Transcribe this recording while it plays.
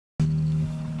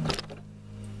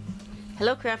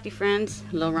Hello crafty friends,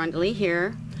 hello, Rhonda Lee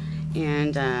here,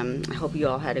 and I hope you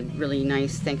all had a really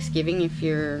nice Thanksgiving if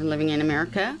you're living in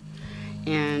America.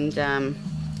 And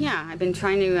yeah, I've been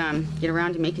trying to get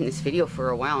around to making this video for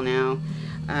a while now,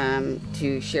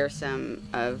 to share some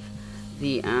of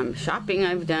the shopping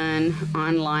I've done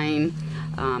online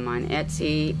on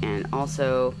Etsy, and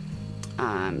also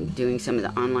doing some of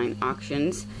the online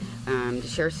auctions, to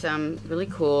share some really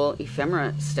cool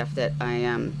ephemera stuff that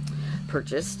I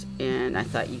purchased, and I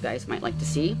thought you guys might like to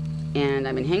see. And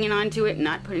I've been hanging on to it and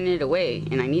not putting it away,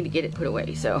 and I need to get it put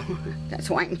away, so that's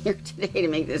why I'm here today, to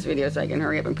make this video so I can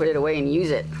hurry up and put it away and use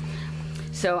it.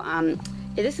 So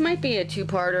this might be a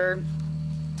two-parter,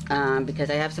 because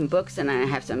I have some books and I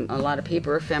have a lot of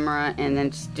paper ephemera, and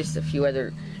then just a few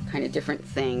other kind of different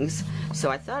things.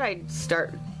 So I thought I'd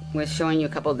start with showing you a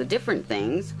couple of the different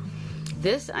things.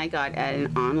 This I got at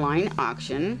an online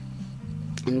auction,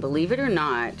 and believe it or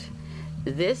not,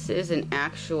 this is an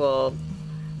actual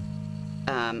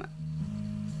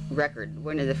record,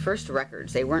 one of the first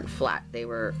records. They weren't flat, they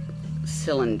were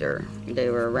cylinder,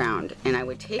 they were round, and I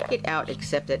would take it out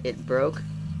except that it broke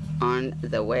on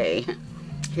the way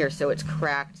here, so it's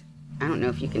cracked. I don't know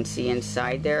if you can see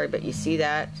inside there, but you see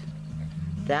that?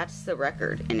 That's the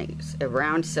record, and it's a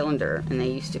round cylinder, and they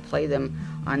used to play them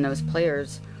on those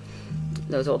players,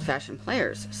 those old-fashioned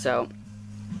players. So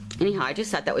anyhow, I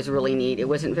just thought that was really neat. It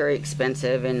wasn't very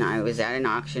expensive, and I was at an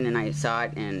auction and I saw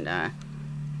it, and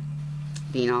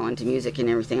being all into music and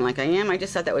everything like I am, I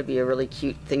just thought that would be a really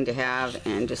cute thing to have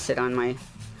and just sit on my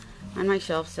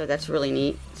shelf. So that's really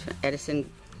neat. It's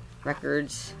Edison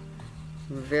records,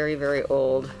 very, very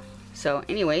old. So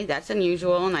anyway, that's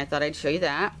unusual, and I thought I'd show you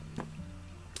that.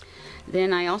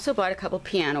 Then I also bought a couple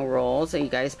piano rolls. You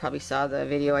guys probably saw the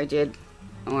video I did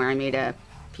where I made a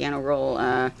piano roll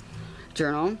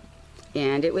journal,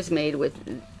 and it was made with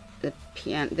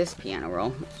this piano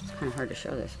roll. It's kind of hard to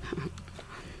show this.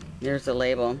 There's the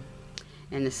label,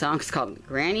 and the song's called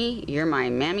Granny, You're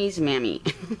My Mammy's Mammy.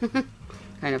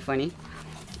 Kind of funny.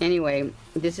 Anyway,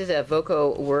 this is a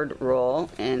voco word roll,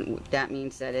 and that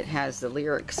means that it has the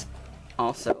lyrics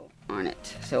also on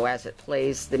it. So as it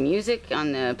plays the music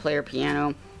on the player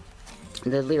piano,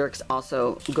 the lyrics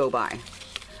also go by.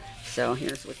 So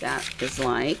here's what that is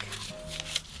like.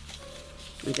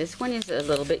 This one is a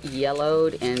little bit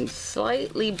yellowed and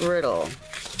slightly brittle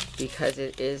because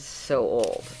it is so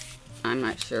old. I'm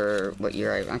not sure what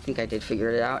year, I think I did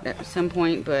figure it out at some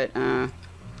point, but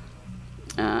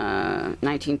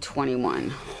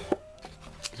 1921.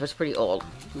 So it's pretty old,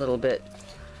 a little bit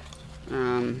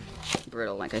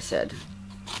brittle, like I said,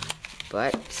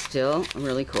 but still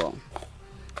really cool.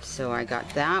 So I got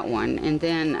that one, and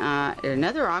then at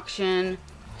another auction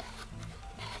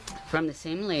from the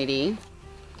same lady,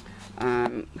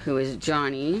 who is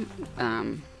Johnny,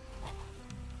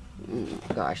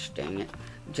 gosh dang it,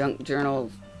 junk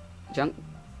journal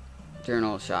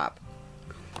shop.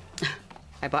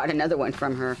 I bought another one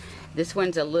from her. This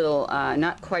one's a little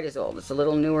not quite as old. It's a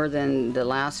little newer than the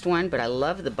last one, but I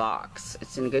love the box.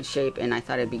 It's in good shape, and I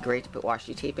thought it'd be great to put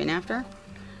washi tape in after. I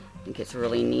think it's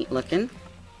really neat looking.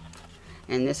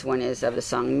 And this one is of the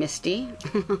song Misty.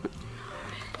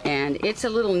 And it's a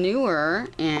little newer,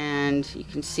 and you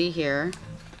can see here,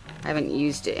 I haven't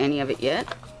used any of it yet.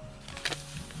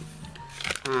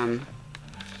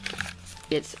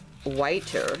 It's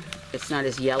whiter, it's not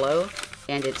as yellow,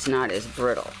 and it's not as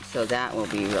brittle. So that will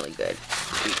be really good,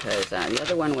 because the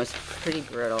other one was pretty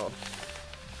brittle.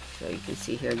 So you can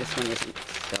see here, this one isn't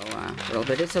so brittle,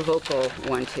 but it's a vocal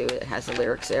one too. It has the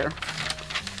lyrics there.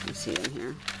 You can see them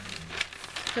here.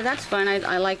 So that's fun.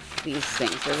 I like these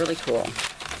things. They're really cool.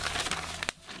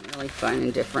 Really fun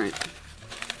and different.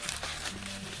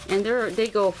 And they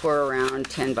go for around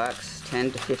 10 bucks,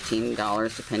 $10 to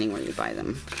 $15, depending where you buy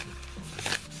them.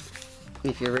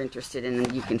 If you're interested in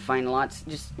them, you can find lots.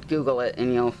 Just Google it,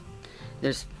 and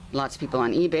there's lots of people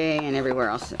on eBay and everywhere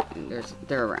else.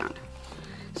 They're around.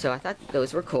 So I thought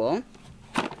those were cool.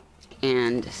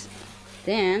 And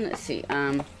then let's see.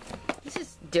 This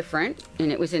is different,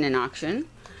 and it was in an auction,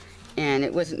 and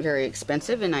it wasn't very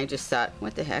expensive. And I just thought,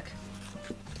 what the heck?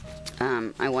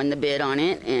 I won the bid on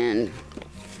it, and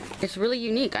it's really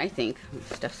unique, I think.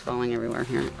 Stuff's falling everywhere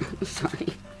here.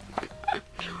 Sorry.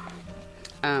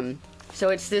 So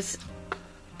it's this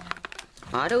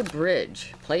auto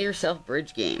bridge, play yourself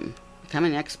bridge game, become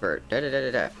an expert, da da da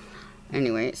da da.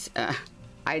 Anyways,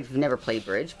 I've never played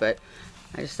bridge, but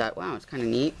I just thought, wow, it's kind of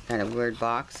neat. Got a weird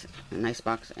box, a nice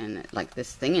box, and like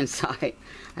this thing inside.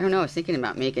 I don't know, I was thinking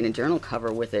about making a journal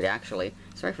cover with it, actually.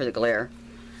 Sorry for the glare.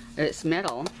 It's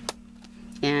metal,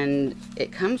 and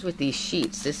it comes with these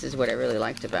sheets. This is what I really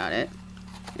liked about it.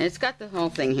 And it's got the whole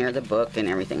thing here, the book and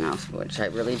everything else, which I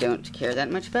really don't care that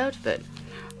much about, but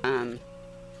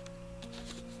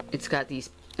it's got these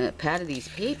pad of these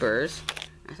papers.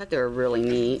 I thought they were really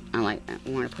neat. I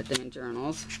want to put them in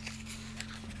journals.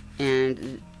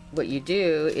 And what you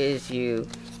do is you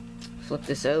flip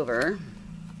this over,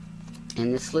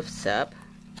 and this lifts up,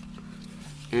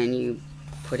 and you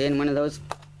put in one of those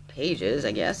pages,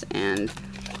 I guess, and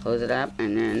close it up,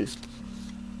 and then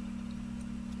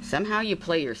somehow you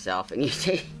play yourself, and you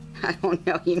take, I don't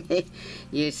know,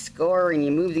 you score and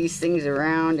you move these things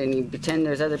around and you pretend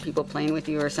there's other people playing with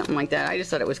you or something like that. I just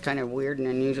thought it was kind of weird and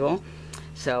unusual,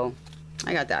 so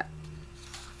I got that.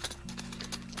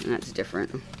 And that's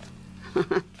different.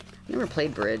 Never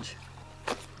played bridge,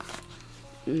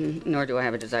 nor do I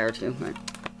have a desire to. But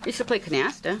I used to play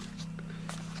canasta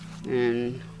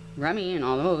and rummy and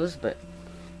all those, but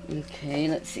okay,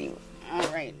 let's see. All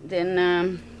right,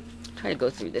 then try to go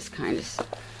through this kind of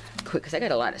quick because I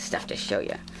got a lot of stuff to show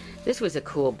you. This was a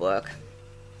cool book.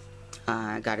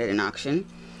 I got it in auction,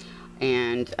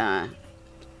 and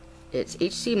it's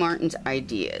H.C. Martin's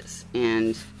Ideas,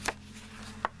 and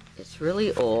it's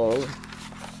really old.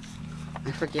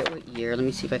 I forget what year. Let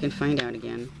me see if I can find out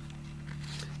again.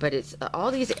 But it's all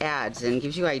these ads and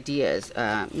gives you ideas.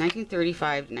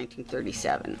 1935 to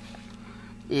 1937.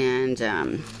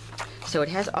 And so it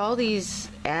has all these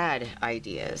ad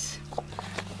ideas.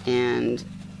 And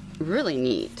really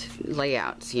neat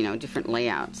layouts, you know, different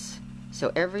layouts.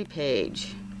 So every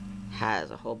page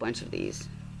has a whole bunch of these.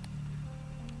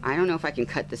 I don't know if I can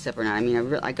cut this up or not. I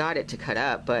mean, I got it to cut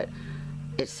up, but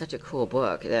it's such a cool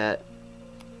book that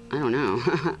I don't know.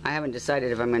 I haven't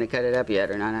decided if I'm going to cut it up yet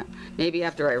or not. Maybe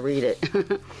after I read it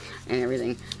and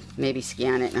everything. Maybe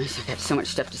scan it. I got so much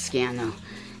stuff to scan though.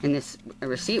 And this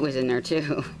receipt was in there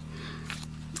too.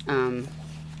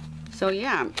 So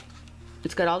yeah,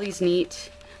 it's got all these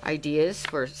neat ideas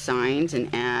for signs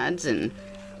and ads and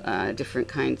different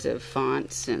kinds of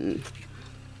fonts and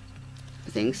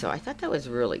things. So I thought that was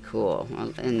really cool.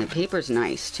 And the paper's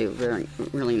nice too.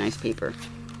 Really nice paper.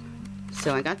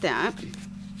 So I got that.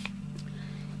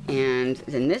 And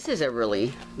then this is a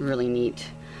really neat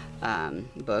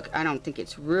book. I don't think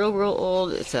it's real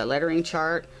old. It's a lettering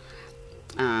chart.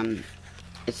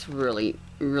 It's really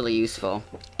useful,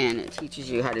 and it teaches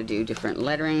you how to do different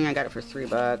lettering. I got it for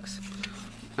 $3.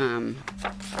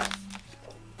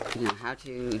 You know, how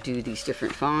to do these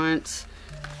different fonts,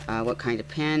 what kind of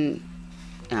pen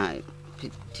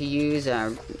to use.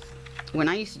 When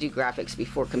I used to do graphics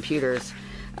before computers,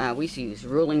 we used to use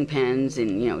ruling pens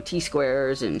and, you know,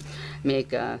 T-squares and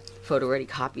make photo-ready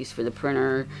copies for the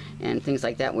printer and things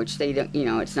like that, which they don't, you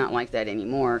know, it's not like that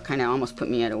anymore. Kind of almost put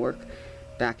me out of work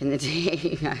back in the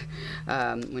day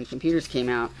when computers came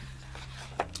out,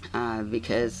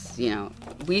 because, you know,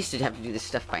 we used to have to do this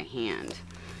stuff by hand,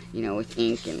 you know, with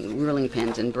ink and ruling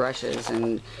pens and brushes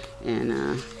and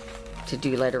to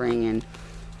do lettering and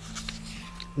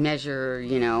measure,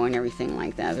 you know, and everything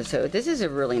like that. So this is a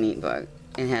really neat book.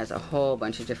 It has a whole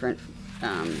bunch of different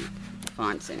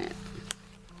fonts in it.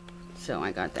 So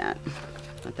I got that. I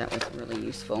thought that was really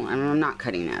useful. I'm not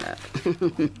cutting that up.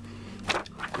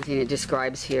 I think it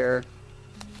describes here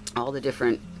all the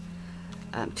different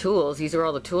tools. These are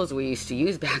all the tools we used to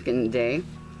use back in the day.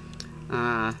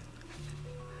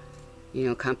 You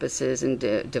know, compasses and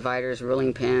dividers,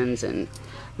 ruling pens, and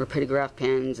rapidograph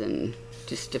pens, and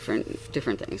just different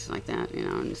things like that. You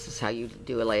know, and this is how you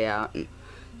do a layout.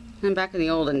 And back in the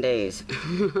olden days.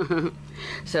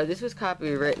 So this was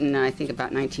copywritten, I think,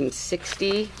 about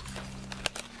 1960,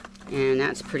 and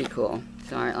that's pretty cool.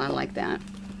 So I like that.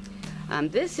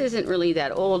 This isn't really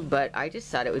that old, but I just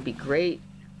thought it would be great,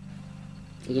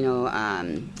 you know,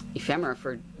 ephemera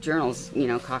for journals, you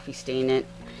know, coffee stain it.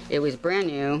 It was brand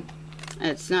new.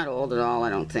 It's not old at all,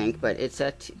 I don't think, but it's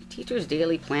a teacher's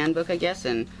daily plan book, I guess,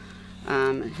 and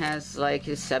it has like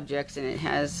his subjects, and it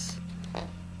has,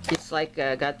 it's like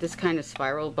got this kind of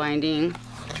spiral binding,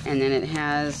 and then it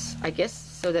has, I guess,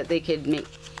 so that they could make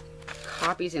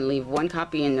copies and leave one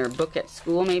copy in their book at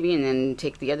school maybe, and then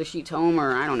take the other sheets home,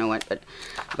 or I don't know what, but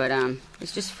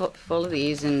it's just full of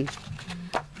these, and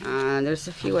there's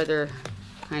a few other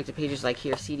kinds of pages like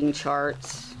here, seating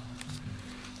charts,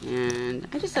 and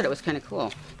I just thought it was kind of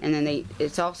cool. And then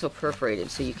it's also perforated,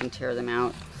 so you can tear them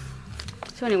out.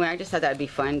 So anyway, I just thought that would be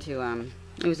fun to,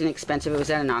 it was inexpensive, it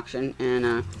was at an auction,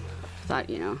 and thought,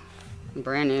 you know,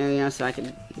 brand new, you know, so I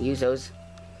could use those,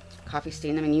 coffee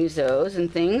stain them and use those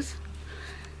and things.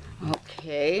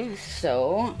 Okay,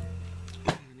 so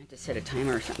I had to set a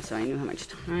timer or something so I knew how much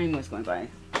time was going by,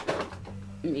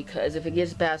 because if it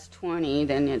gets past 20,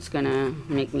 then it's gonna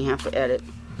make me have to edit.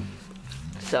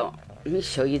 So let me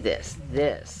show you this.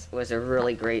 This was a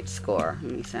really great score.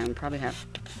 Let me see, I probably have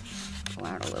to go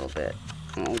out a little bit.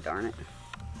 Oh, darn it.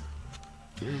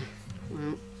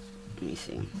 Well, let me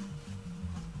see.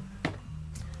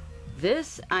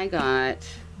 This I got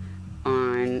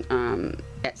on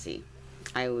Etsy.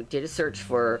 I did a search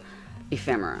for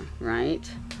ephemera, right?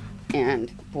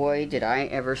 And boy, did I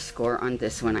ever score on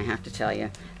this one, I have to tell you.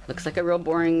 Looks like a real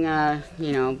boring,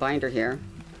 you know, binder here.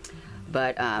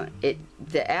 But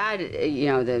the ad, you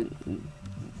know,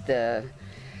 the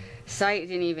site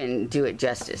didn't even do it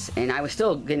justice. And I was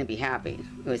still going to be happy.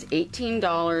 It was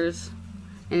 $18,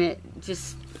 and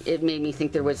it made me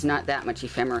think there was not that much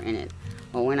ephemera in it.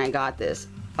 Well, when I got this,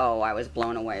 oh, I was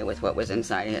blown away with what was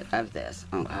inside of this.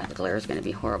 Oh God, the glare is going to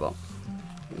be horrible.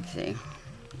 Let's see.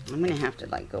 I'm going to have to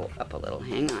like go up a little.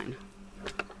 Hang on.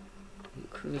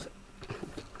 Cruise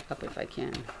up if I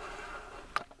can.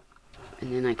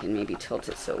 And then I can maybe tilt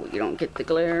it so you don't get the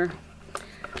glare.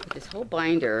 But this whole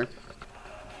binder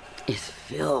is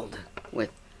filled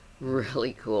with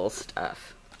really cool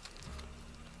stuff.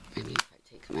 Maybe if I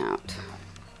take them out.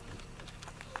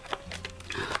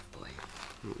 Oh boy,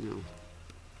 I don't know.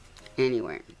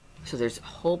 Anyway, so there's a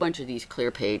whole bunch of these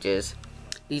clear pages.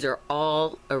 These are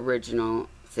all original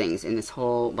things in this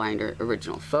whole binder.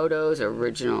 Original photos,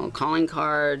 original calling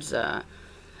cards.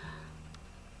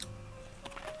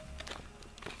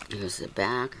 Here's the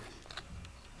back.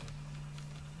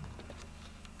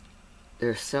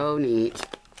 They're so neat.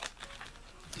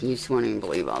 You just won't even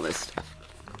believe all this stuff.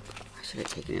 I should have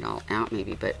taken it all out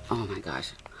maybe, but oh my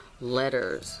gosh.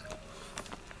 Letters.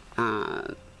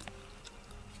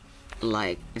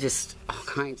 Like just all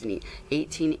kinds of neat.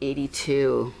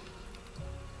 1882.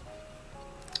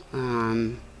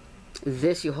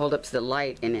 This you hold up to the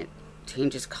light and it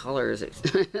changes colors. It's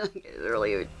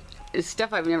really, it's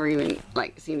stuff I've never even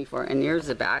like seen before. And here's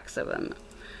the backs of them.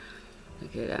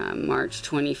 Look at March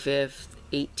 25th,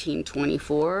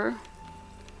 1824.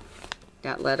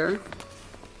 That letter.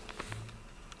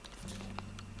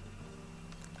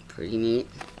 Pretty neat.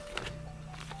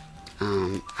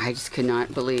 I just could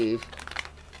not believe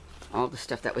all the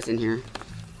stuff that was in here.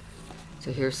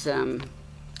 So here's some,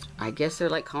 I guess they're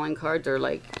like calling cards, or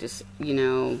like just, you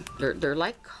know, they're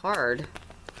like card.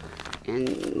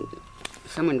 And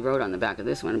someone wrote on the back of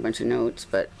this one a bunch of notes,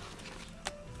 but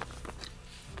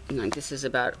like this is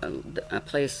about a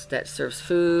place that serves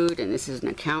food, and this is an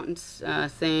accountant's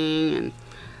thing, and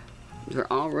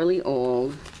they're all really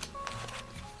old.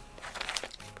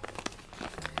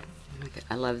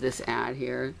 I love this ad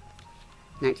here,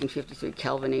 1953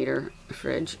 Kelvinator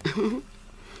fridge.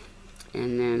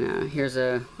 And then here's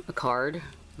a card,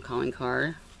 a calling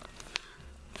card.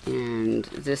 And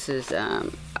this is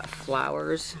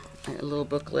flowers, a little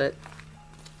booklet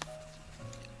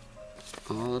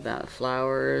all about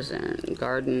flowers and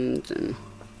gardens, and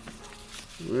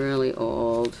really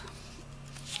old.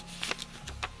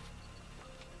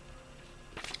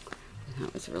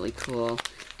 That was really cool.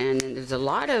 And then there's a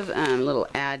lot of little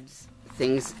ads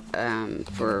things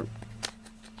for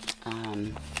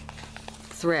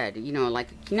thread, you know, like,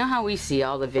 you know how we see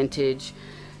all the vintage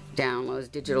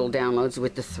downloads, digital downloads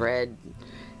with the thread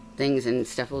things and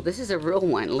stuff. Well, this is a real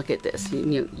one. Look at this.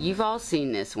 You've all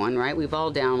seen this one, right? We've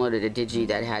all downloaded a digi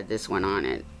that had this one on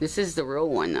it. This is the real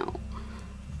one, though.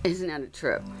 Isn't that a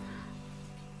trip?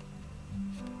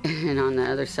 And on the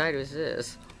other side was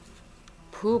this.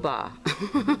 Poobah.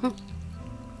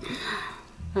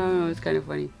 Oh, it's kind of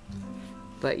funny.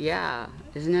 But yeah,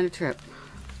 isn't that a trip?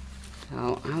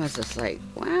 So I was just like,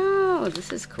 wow,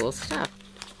 this is cool stuff.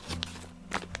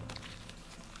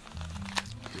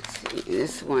 Let's see,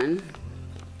 this one.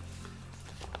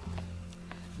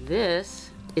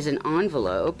 This is an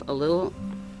envelope, a little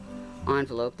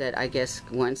envelope that I guess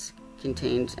once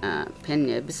contained pen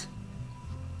nibs.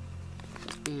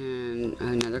 And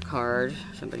another card,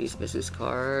 somebody's business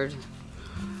card.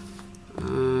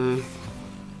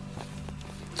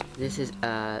 This is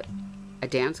a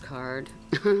dance card.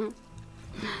 And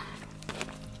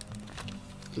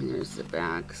there's the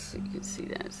back, so you can see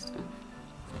that stuff.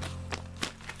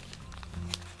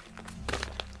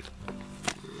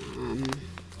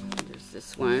 There's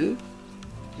this one.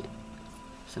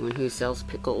 Someone who sells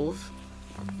pickles.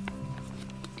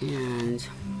 And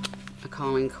a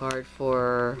calling card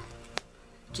for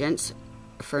Gents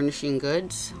Furnishing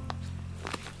Goods.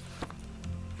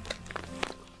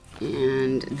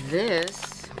 And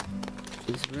this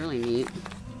is really neat.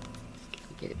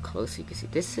 Get it close so you can see.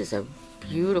 This is a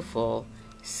beautiful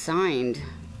signed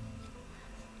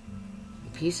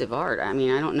piece of art. I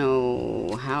mean, I don't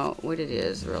know what it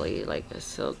is really, like a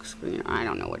silk screen. I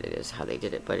don't know what it is, how they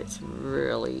did it, but it's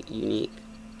really unique.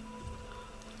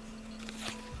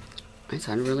 It's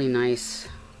on really nice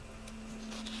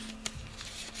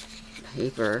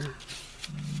paper,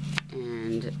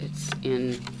 and it's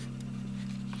in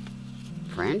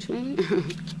French, maybe?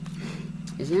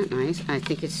 Isn't that nice? I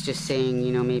think it's just saying,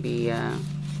 you know, maybe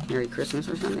Merry Christmas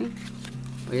or something.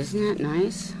 But isn't that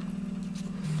nice?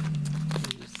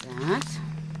 There's that.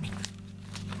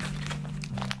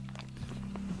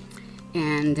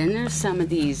 And then there's some of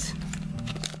these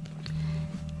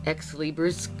Ex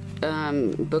Libris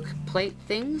book plate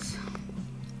things.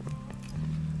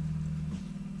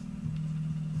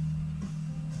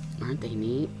 Aren't they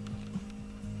neat?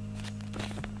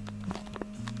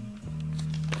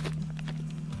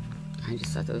 I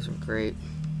just thought those were great.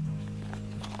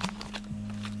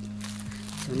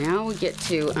 So now we get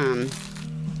to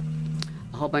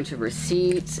a whole bunch of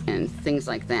receipts and things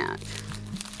like that.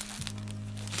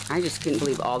 I just couldn't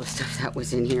believe all the stuff that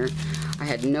was in here. I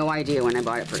had no idea when I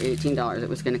bought it for $18 it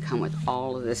was going to come with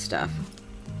all of this stuff.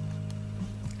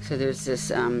 So there's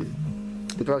this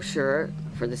brochure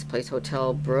for this place,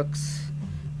 Hotel Brooks,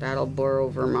 Brattleboro,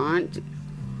 Vermont,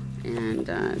 and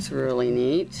it's really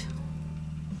neat.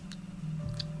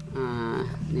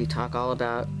 They talk all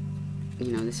about,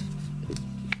 you know, this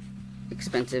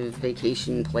expensive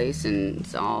vacation place, and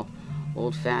it's all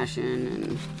old-fashioned,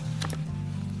 and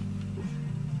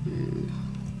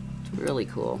it's really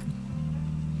cool.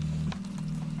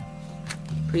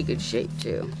 Pretty good shape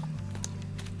too.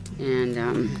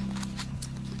 And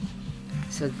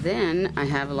so then I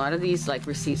have a lot of these like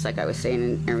receipts, like I was saying,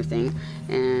 and everything.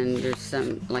 And there's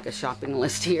some like a shopping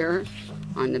list here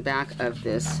on the back of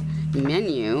this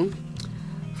menu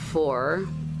for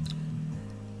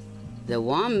the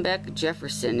Wambeck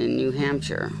Jefferson in New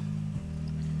Hampshire.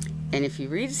 And if you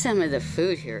read some of the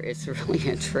food here, it's really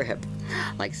a trip.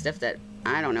 Like stuff that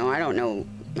I don't know,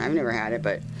 I've never had it,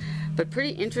 but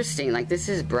pretty interesting. Like this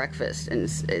is breakfast, and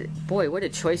boy, what a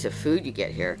choice of food you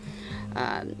get here.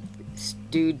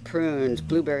 Stewed prunes,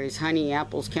 blueberries, honey,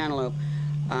 apples, cantaloupe.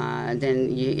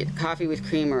 Then you get coffee with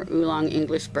cream, or oolong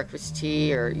English breakfast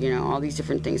tea, or you know, all these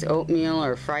different things. Oatmeal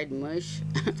or fried mush.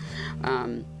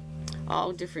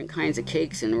 All different kinds of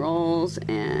cakes and rolls,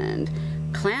 and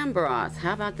clam broth.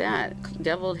 How about that?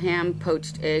 Deviled ham,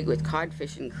 poached egg with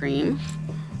codfish and cream.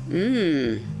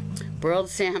 Broiled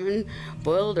salmon,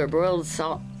 boiled or broiled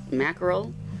salt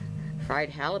mackerel, fried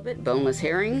halibut, boneless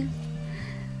herring.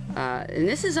 And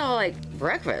this is all like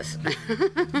breakfast.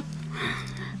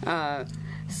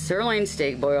 Sirloin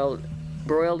steak, broiled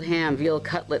ham, veal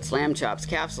cutlets, lamb chops,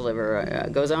 calf's liver,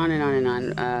 goes on and on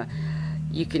and on.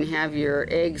 You can have your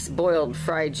eggs boiled,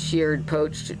 fried, seared,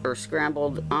 poached, or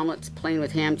scrambled, omelets plain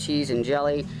with ham, cheese, and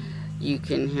jelly. You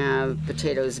can have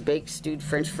potatoes baked, stewed,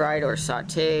 French fried, or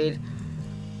sauteed.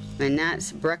 And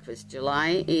that's breakfast,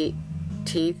 July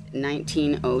 18th,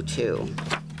 1902.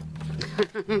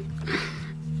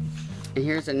 And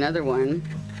here's another one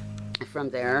from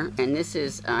there. And this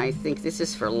is, I think this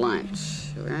is for lunch,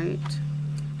 right?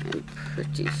 I'm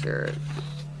pretty sure.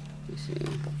 Let me see.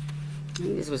 I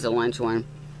think this was a lunch one.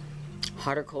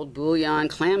 Hot or cold bouillon,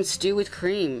 clam stew with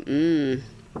cream.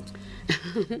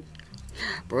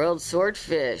 Broiled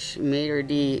swordfish, Maitre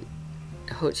d'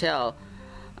 Hotel.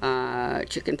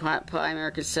 Chicken pot pie,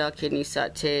 American style, kidney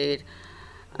sauteed,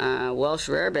 Welsh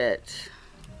rarebit,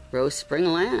 roast spring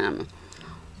lamb,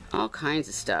 all kinds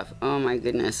of stuff. Oh my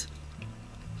goodness.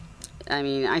 I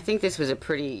mean, I think this was a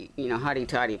pretty, you know,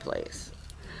 hotty-toddy place.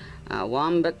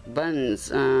 Wambeck buns,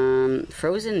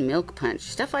 frozen milk punch,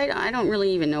 stuff I don't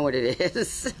really even know what it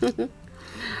is.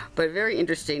 But very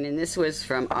interesting, and this was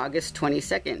from August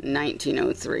 22nd,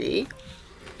 1903.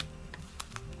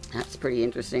 That's pretty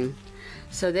interesting.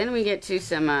 So then we get to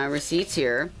some receipts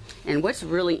here, and what's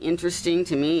really interesting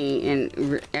to me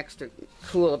and extra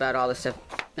cool about all this stuff,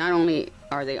 not only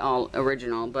are they all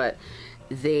original, but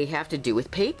they have to do with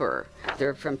paper.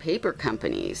 They're from paper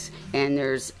companies, and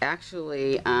there's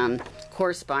actually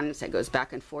correspondence that goes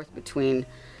back and forth between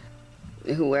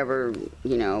whoever,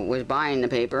 you know, was buying the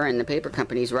paper and the paper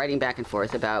companies, writing back and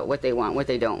forth about what they want, what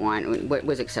they don't want, what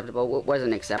was acceptable, what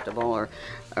wasn't acceptable,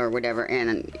 or whatever.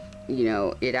 And you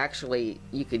know, it actually,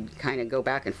 you could kind of go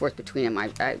back and forth between them.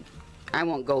 I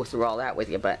won't go through all that with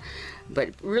you, but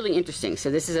really interesting.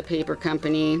 So this is a paper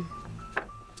company,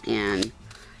 and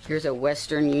here's a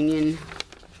Western Union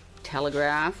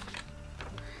Telegraph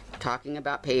talking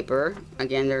about paper.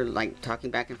 Again, they're like talking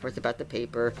back and forth about the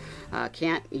paper.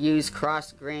 Can't use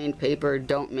cross-grained paper,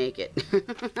 don't make it.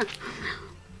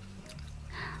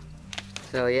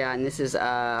 So yeah, and this is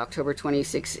October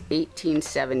 26,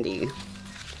 1870.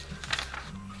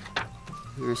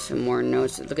 Here's some more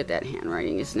notes. Look at that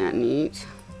handwriting, isn't that neat?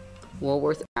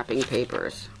 Woolworth wrapping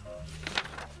papers.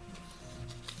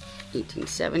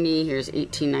 1870. Here's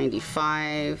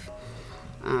 1895.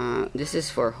 This is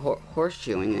for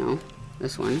horseshoeing though,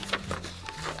 this one.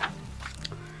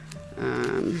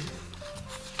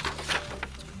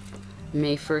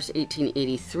 May 1st,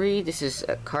 1883. This is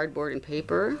cardboard and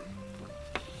paper.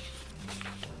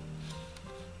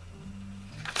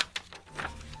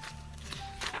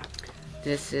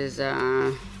 This is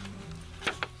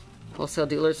wholesale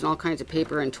dealers and all kinds of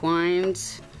paper and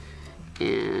twines.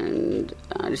 And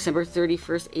December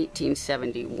 31st,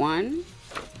 1871.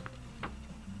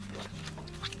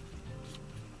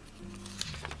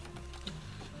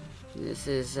 This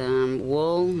is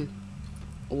wool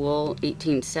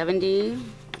 1870.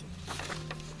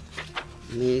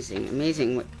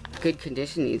 Amazing what good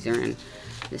condition these are in.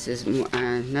 This is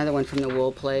another one from the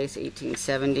wool place,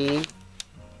 1870.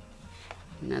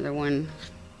 Another one,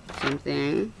 same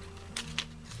thing.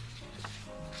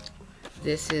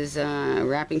 This is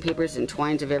wrapping papers and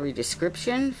twines of every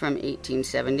description from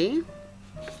 1870.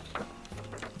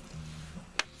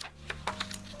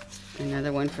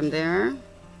 Another one from there.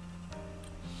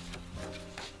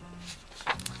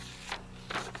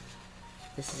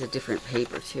 This is a different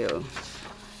paper too.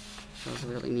 Feels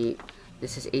really neat.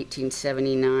 This is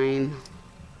 1879.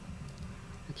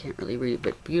 I can't really read,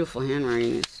 but beautiful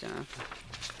handwriting and stuff.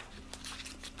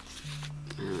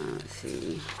 Let's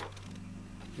see.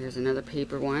 Here's another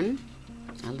paper one.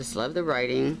 I just love the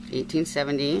writing.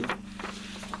 1870.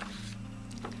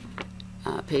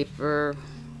 Paper,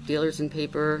 dealers in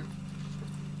paper.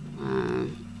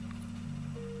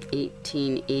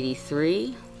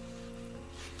 1883.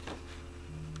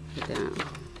 Look at that.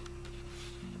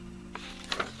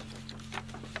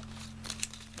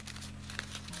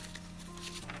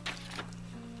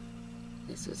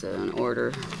 This is an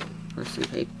order for some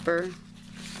paper.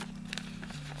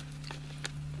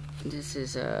 This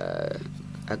is to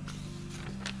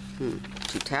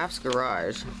Taft's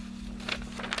Garage.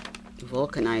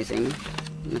 Vulcanizing.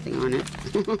 Nothing on it.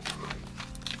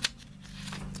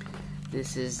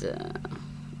 This is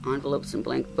envelopes and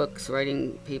blank books,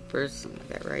 writing papers. Look at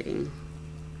that writing.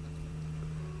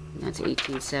 And that's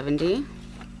 1870.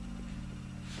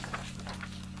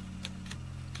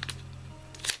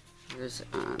 There's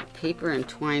Paper and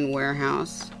Twine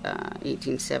Warehouse,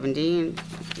 1870. And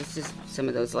this is some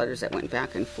of those letters that went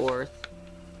back and forth.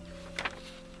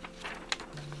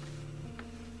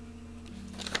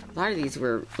 A lot of these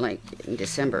were like in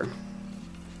December.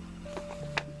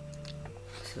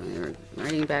 So they were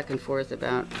writing back and forth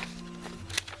about,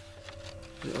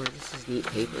 oh, this is neat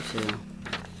paper too.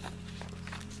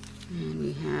 And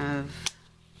we have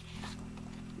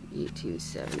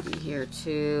 1870 here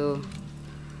too.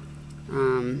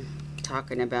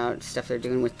 Talking about stuff they're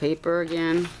doing with paper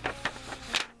again.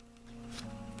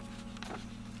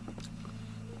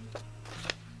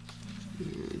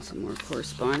 And some more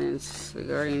correspondence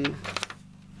regarding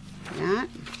that.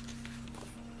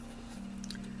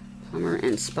 Plummer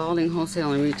and Spalding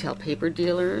wholesale and retail paper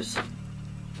dealers.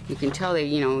 You can tell they,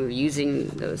 were using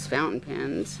those fountain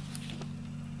pens.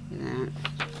 Look at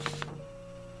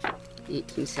that.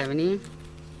 1870.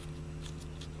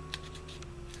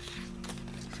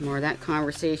 Some more of that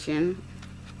conversation.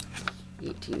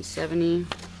 1870.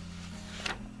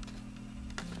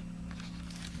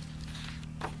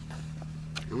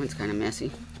 That one's kind of messy.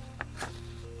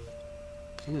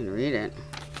 Can't even read it.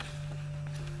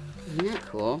 Isn't that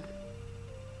cool?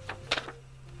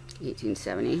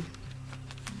 1870.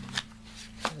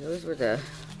 So those were the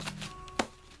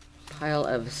pile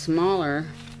of smaller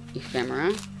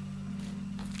ephemera.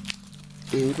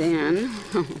 And then,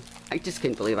 I just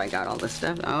couldn't believe I got all this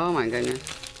stuff. Oh my goodness.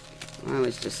 I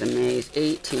was just amazed.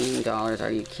 $18.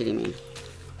 Are you kidding me?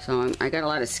 So I got a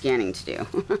lot of scanning to do.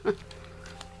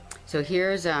 So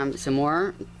here's some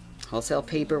more wholesale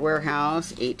paper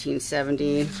warehouse,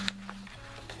 1870.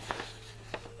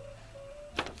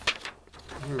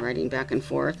 We're writing back and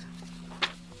forth.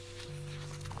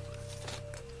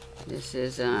 This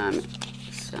is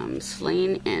some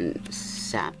Slain and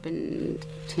Sapin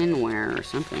tinware or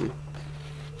something.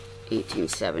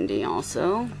 1870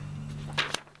 also.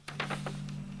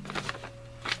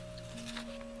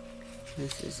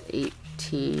 This is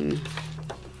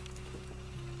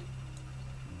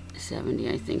 1870,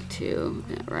 I think, too.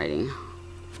 That writing.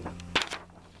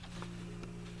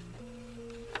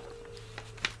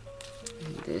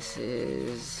 This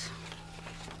is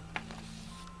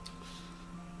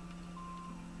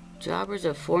Jobbers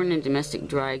of Foreign and Domestic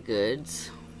Dry Goods,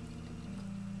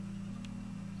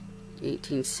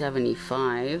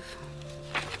 1875.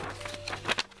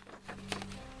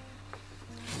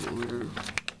 Order.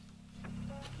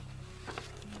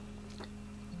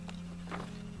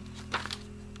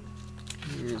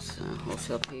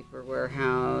 Wholesale Paper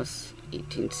Warehouse,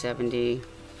 1870.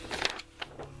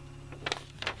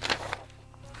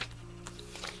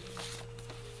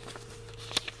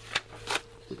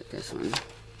 Look at this one.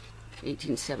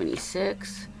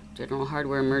 1876. General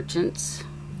Hardware Merchants.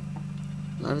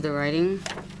 Love the writing.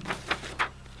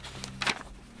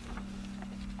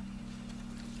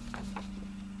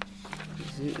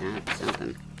 Isn't that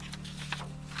something?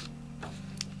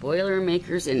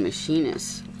 Boilermakers and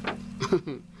Machinists.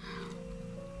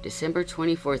 December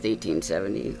 24th,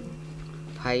 1870.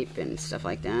 Pipe and stuff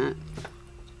like that.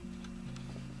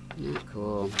 Isn't that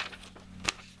cool?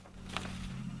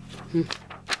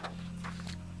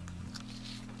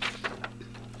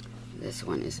 This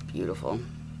one is beautiful.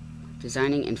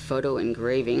 Designing and photo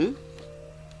engraving.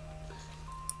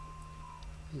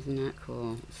 Isn't that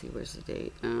cool? Let's see, where's the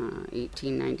date?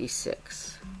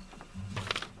 1896.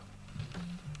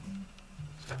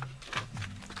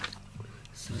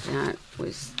 So that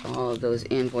was all of those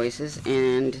invoices,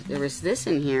 and there was this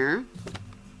in here.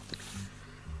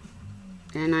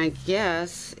 And I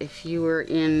guess if you were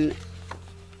in,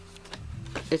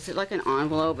 it's like an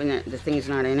envelope, and the thing's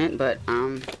not in it, but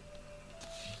I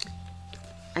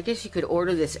guess you could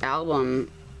order this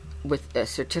album with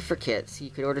certificates.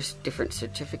 You could order different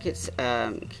certificates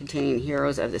containing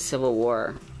heroes of the Civil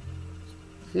War.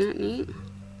 Isn't that neat?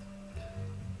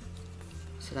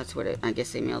 So that's what I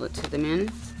guess they mailed it to them in.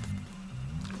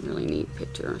 Really neat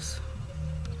pictures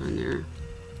on there.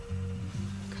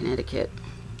 Connecticut.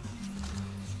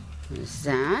 There's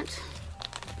that.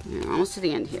 Yeah, almost to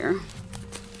the end here.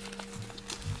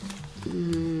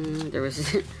 There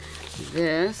was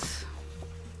this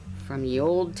from the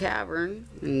Old Tavern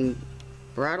in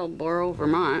Brattleboro,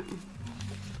 Vermont.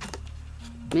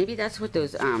 Maybe that's what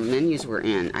those menus were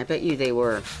in. I bet you they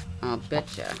were. I'll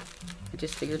betcha. I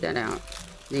just figured that out.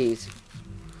 These.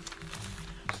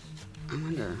 I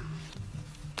wonder.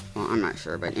 Well, I'm not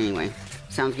sure, but anyway.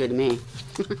 Sounds good to me.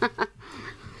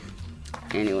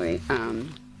 Anyway,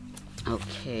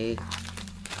 okay.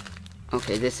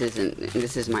 Okay, this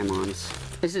is my mom's.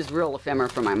 This is real ephemera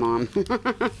from my mom.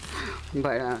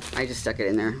 But I just stuck it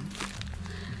in there.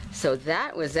 So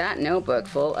that was that notebook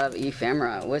full of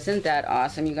ephemera. Wasn't that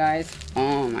awesome, you guys?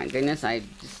 Oh my goodness, I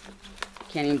just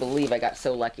can't even believe I got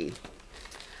so lucky.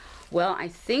 Well, I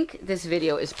think this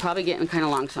video is probably getting kind of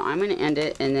long, so I'm going to end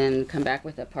it and then come back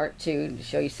with a part 2 to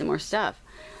show you some more stuff.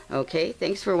 Okay,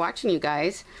 thanks for watching, you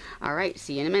guys. All right,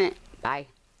 see you in a minute. Bye.